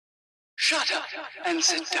Shut up and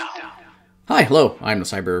sit down. Hi, hello, I'm the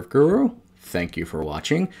Cyber Guru. Thank you for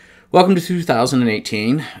watching. Welcome to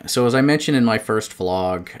 2018. So as I mentioned in my first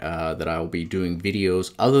vlog, that I will be doing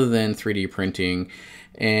videos other than 3D printing,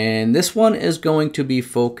 and this one is going to be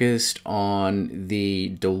focused on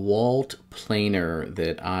the Dewalt planer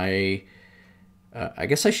that I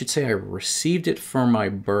guess I should say I received it for my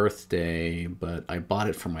birthday, but I bought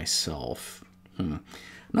it for myself. I'm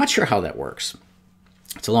not sure how that works.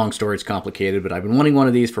 It's a long story, it's complicated, but I've been wanting one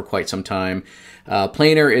of these for quite some time.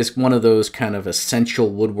 Planer is one of those kind of essential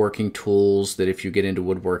woodworking tools that if you get into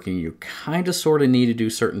woodworking, you kind of sort of need to do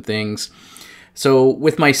certain things. So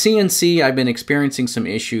with my CNC, I've been experiencing some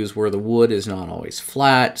issues where the wood is not always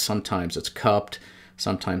flat. Sometimes it's cupped,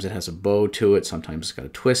 sometimes it has a bow to it, sometimes it's got a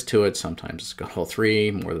twist to it, sometimes it's got all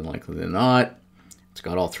three, more than likely than not. It's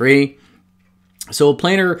got all three. So a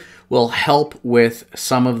planer will help with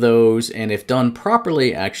some of those, and if done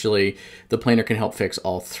properly, actually, the planer can help fix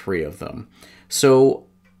all three of them. So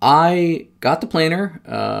I got the planer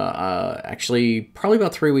actually probably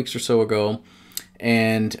about 3 weeks or so ago,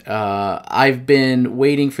 and I've been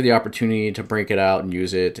waiting for the opportunity to break it out and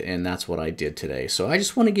use it, and that's what I did today. So I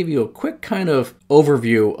just want to give you a quick kind of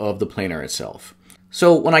overview of the planer itself.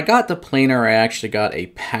 So when I got the planer, I actually got a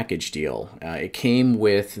package deal. It came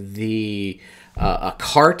with a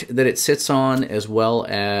cart that it sits on, as well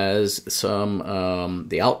as some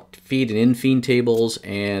the outfeed and infeed tables,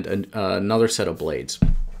 and another set of blades,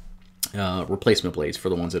 replacement blades for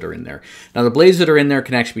the ones that are in there. Now the blades that are in there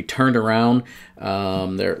can actually be turned around.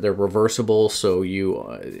 They're reversible, so you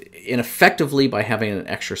effectively by having an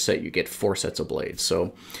extra set, you get 4 sets of blades.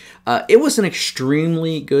 So it was an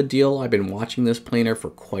extremely good deal. I've been watching this planer for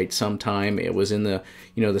quite some time. It was in the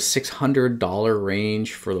the $600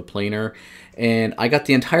 range for the planer, and I got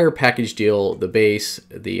the entire package deal: the base,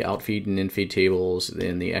 the outfeed and infeed tables,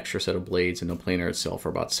 and the extra set of blades, and the planer itself for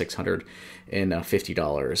about $650.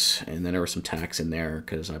 And then there was some tax in there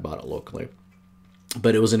because I bought it locally.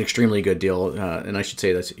 But it was an extremely good deal, and I should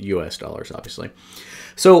say that's US dollars, obviously.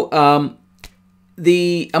 So I'm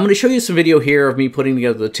going to show you some video here of me putting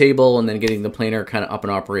together the table and then getting the planer kind of up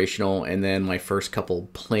and operational, and then my first couple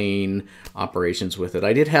plane operations with it.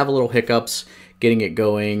 I did have a little hiccups getting it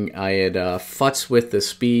going. I had futz with the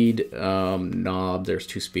speed knob. There's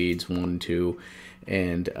 2 speeds, 1 and 2,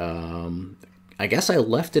 and I guess I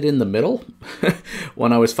left it in the middle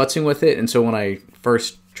when I was futzing with it, and so when I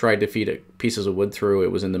first tried to feed it pieces of wood through,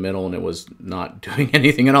 it was in the middle and it was not doing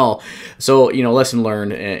anything at all. So, lesson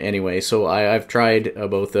learned anyway. So I've tried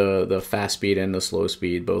both the fast speed and the slow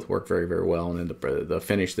speed. Both work very, very well, and then the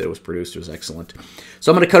finish that was produced was excellent.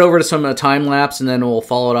 So I'm going to cut over to some time lapse, and then we'll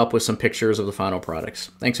follow it up with some pictures of the final products.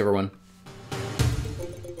 Thanks, everyone.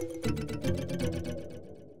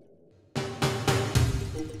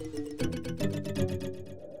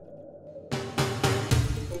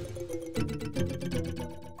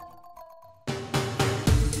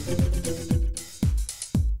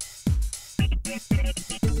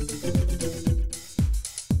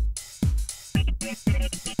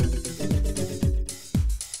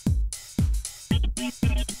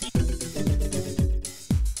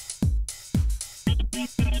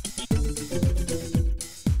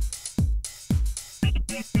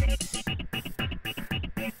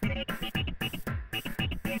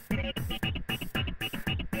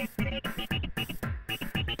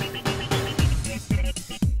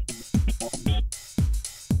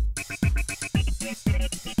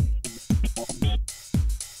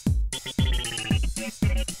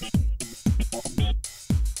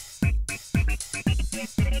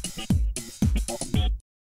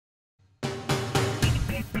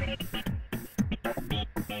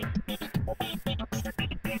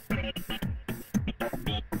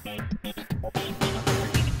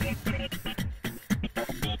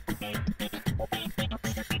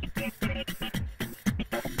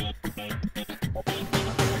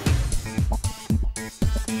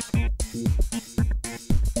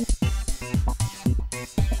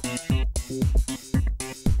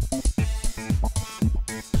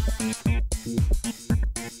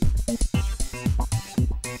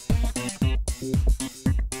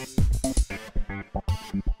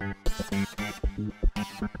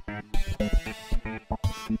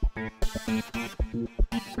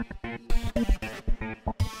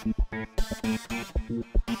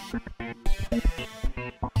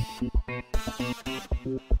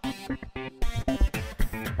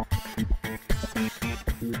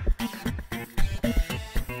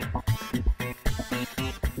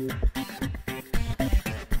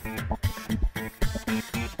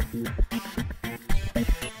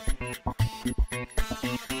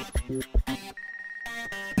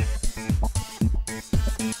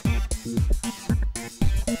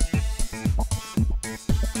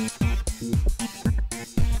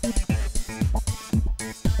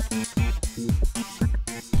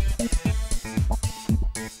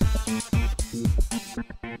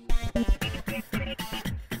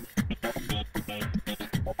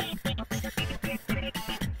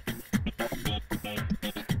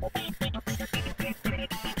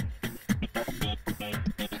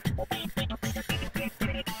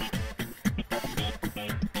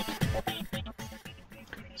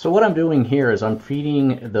 So what I'm doing here is I'm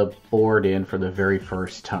feeding the board in for the very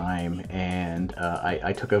first time, and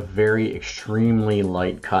I took a very extremely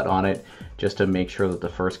light cut on it just to make sure that the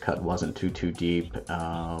first cut wasn't too deep.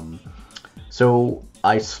 So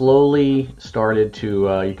I slowly started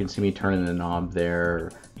to, you can see me turning the knob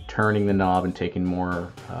there, turning the knob and taking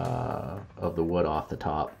more of the wood off the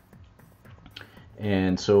top.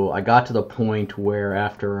 And so I got to the point where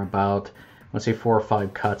after about, let's say 4 or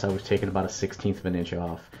 5 cuts, I was taking about a 1/16 of an inch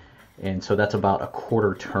off. And so that's about a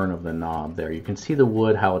 1/4 turn of the knob there. You can see the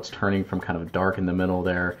wood, how it's turning from kind of dark in the middle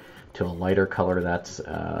there to a lighter color. That's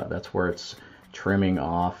where it's trimming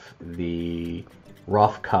off the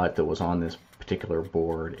rough cut that was on this particular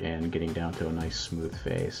board and getting down to a nice smooth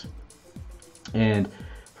face. And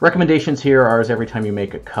recommendations here are, is every time you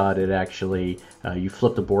make a cut, it actually, you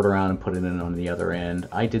flip the board around and put it in on the other end.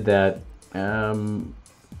 I did that,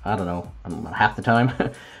 I don't know, half the time.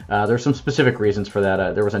 There's some specific reasons for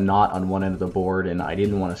that. There was a knot on one end of the board, and I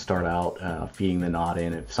didn't want to start out feeding the knot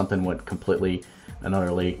in. If something went completely and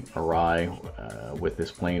utterly awry with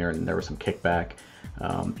this planer and there was some kickback,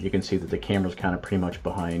 you can see that the camera's kind of pretty much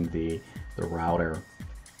behind the router,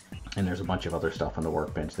 and there's a bunch of other stuff on the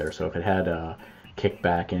workbench there. So if it had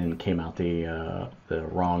kickback and came out the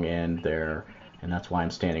wrong end there, and that's why I'm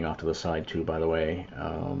standing off to the side too, by the way.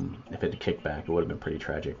 If it had kicked back, it would have been pretty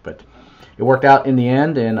tragic, but it worked out in the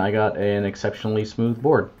end, and I got an exceptionally smooth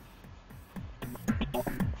board.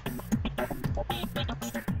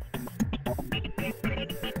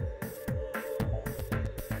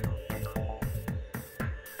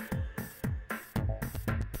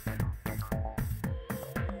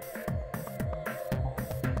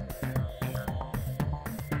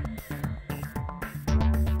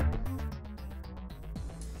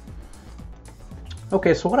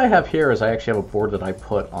 Okay, so what I have here is I actually have a board that I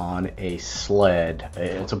put on a sled.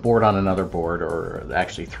 It's a board on another board, or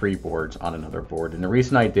actually 3 boards on another board. And the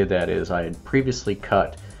reason I did that is I had previously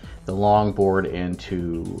cut the long board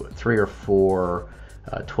into 3 or 4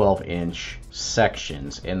 12-inch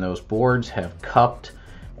sections, and those boards have cupped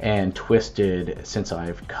and twisted since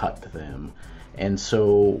I've cut them. And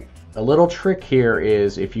so a little trick here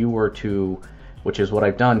is, if you were to, which is what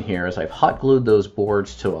I've done here, is I've hot glued those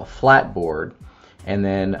boards to a flat board, and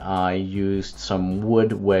then I used some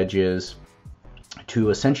wood wedges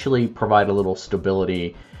to essentially provide a little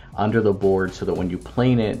stability under the board, so that when you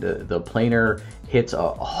plane it, the planer hits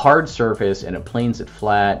a hard surface and it planes it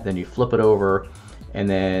flat. Then you flip it over, and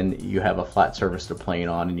then you have a flat surface to plane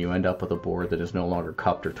on, and you end up with a board that is no longer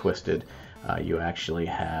cupped or twisted. You actually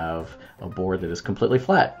have a board that is completely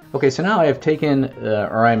flat. Okay, so now I have taken,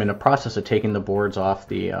 or I'm in the process of taking the boards off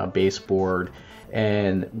the baseboard.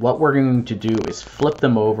 And what we're going to do is flip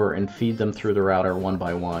them over and feed them through the router one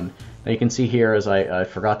by one. Now you can see here, as I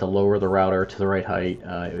forgot to lower the router to the right height,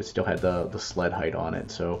 it still had the sled height on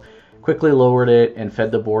it. So quickly lowered it and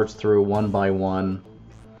fed the boards through one by one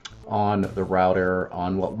on the router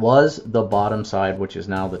on what was the bottom side, which is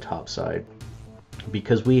now the top side.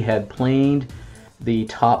 Because we had planed the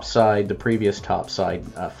top side, the previous top side,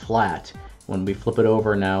 flat. When we flip it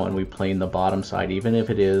over now and we plane the bottom side, even if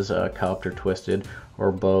it is cupped or twisted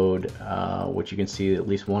or bowed, which you can see at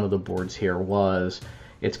least one of the boards here was,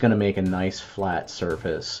 it's going to make a nice flat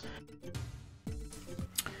surface.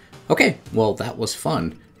 Okay, well, that was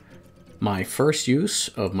fun. My first use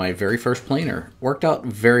of my very first planer worked out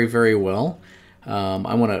very well.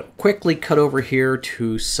 I want to quickly cut over here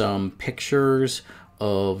to some pictures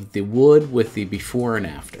of the wood with the before and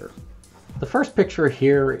after. The first picture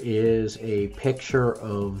here is a picture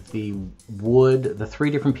of the wood, the 3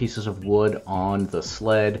 different pieces of wood on the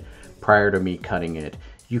sled prior to me cutting it.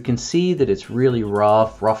 You can see that it's really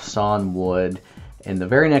rough sawn wood. And the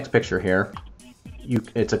very next picture here,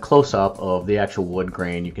 it's a close-up of the actual wood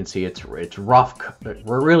grain. You can see it's rough,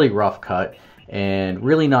 really rough cut, and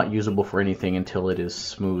really not usable for anything until it is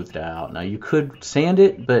smoothed out. Now you could sand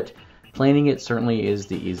it, but planing it certainly is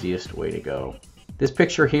the easiest way to go. This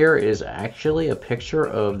picture here is actually a picture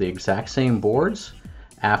of the exact same boards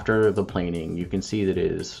after the planing. You can see that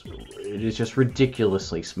it is just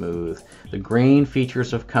ridiculously smooth. The grain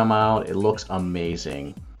features have come out. It looks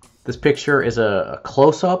amazing. This picture is a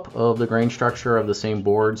close-up of the grain structure of the same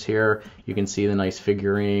boards here. You can see the nice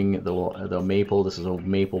figuring, the maple. This is a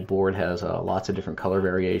maple board, has lots of different color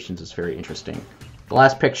variations. It's very interesting. The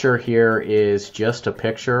last picture here is just a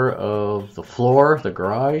picture of the floor, the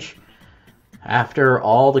garage. After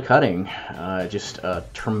all the cutting, just a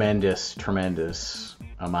tremendous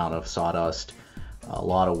amount of sawdust, a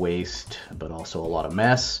lot of waste, but also a lot of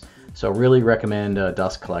mess. So really recommend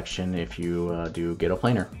dust collection if you do get a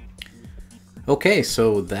planer. Okay,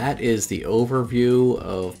 so that is the overview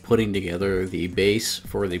of putting together the base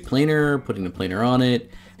for the planer, putting the planer on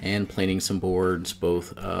it, and planing some boards,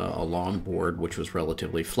 both a long board which was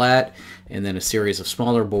relatively flat, and then a series of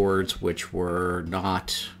smaller boards which were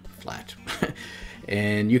not flat.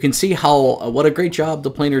 And you can see how what a great job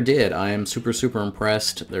the planer did. I am super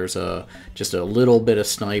impressed. There's just a little bit of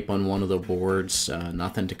snipe on one of the boards,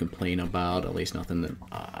 nothing to complain about, at least nothing that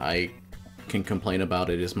I can complain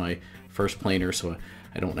about. It is my first planer, so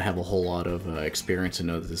I don't have a whole lot of experience to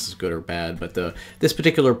know that this is good or bad. But this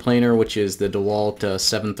particular planer, which is the Dewalt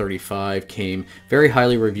DW735, came very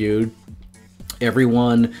highly reviewed.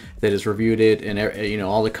 Everyone that has reviewed it, and you know,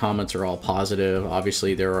 all the comments are all positive.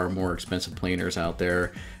 Obviously, there are more expensive planers out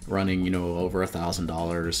there running, you know, over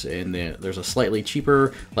 $1,000, and there's a slightly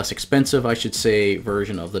cheaper, less expensive, I should say,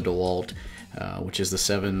 version of the Dewalt, which is the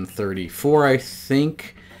 734, I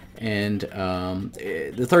think. And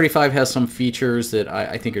the 35 has some features that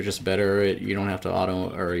I think are just better. You don't have to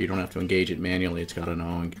you don't have to engage it manually. It's got an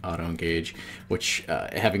auto engage, which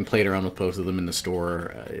having played around with both of them in the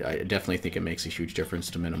store, I definitely think it makes a huge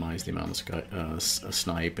difference to minimize the amount of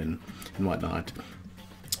snipe and whatnot.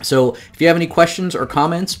 So if you have any questions or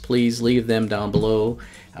comments, please leave them down below.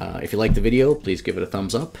 If you like the video, please give it a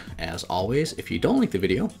thumbs up. As always, if you don't like the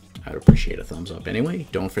video, I'd appreciate a thumbs up anyway.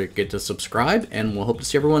 Don't forget to subscribe, and we'll hope to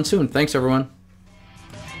see everyone soon. Thanks, everyone.